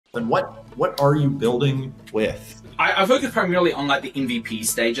And what are you building with? I focus primarily on like the MVP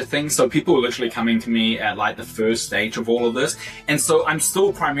stage of things. So people are literally coming to me at like the first stage of all of this. And so I'm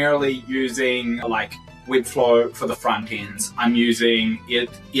still primarily using like Webflow for the front ends. I'm using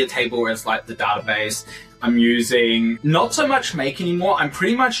Airtable as like the database. I'm using not so much Make anymore. I'm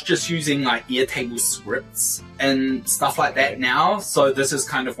pretty much just using like Airtable scripts and stuff like that now. So this is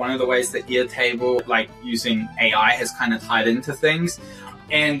kind of one of the ways that Airtable, like using AI, has kind of tied into things.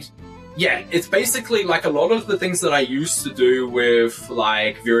 And yeah, it's basically like a lot of the things that I used to do with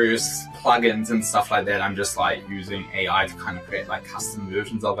like various plugins and stuff like that. I'm just like using AI to kind of create like custom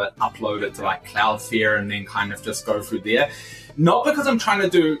versions of it, upload it to like Cloudflare, and then kind of just go through there. Not because I'm trying to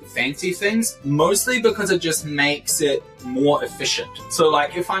do fancy things, mostly because it just makes it more efficient. So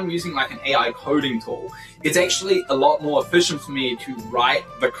like if I'm using like an AI coding tool, it's actually a lot more efficient for me to write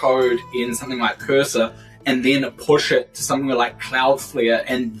the code in something like Cursor and then push it to something like Cloudflare,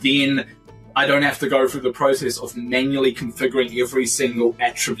 and then I don't have to go through the process of manually configuring every single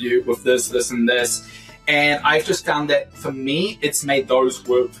attribute with this, and this. And I've just found that for me, it's made those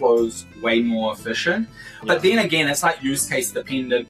workflows way more efficient. But then again, it's like use case dependent.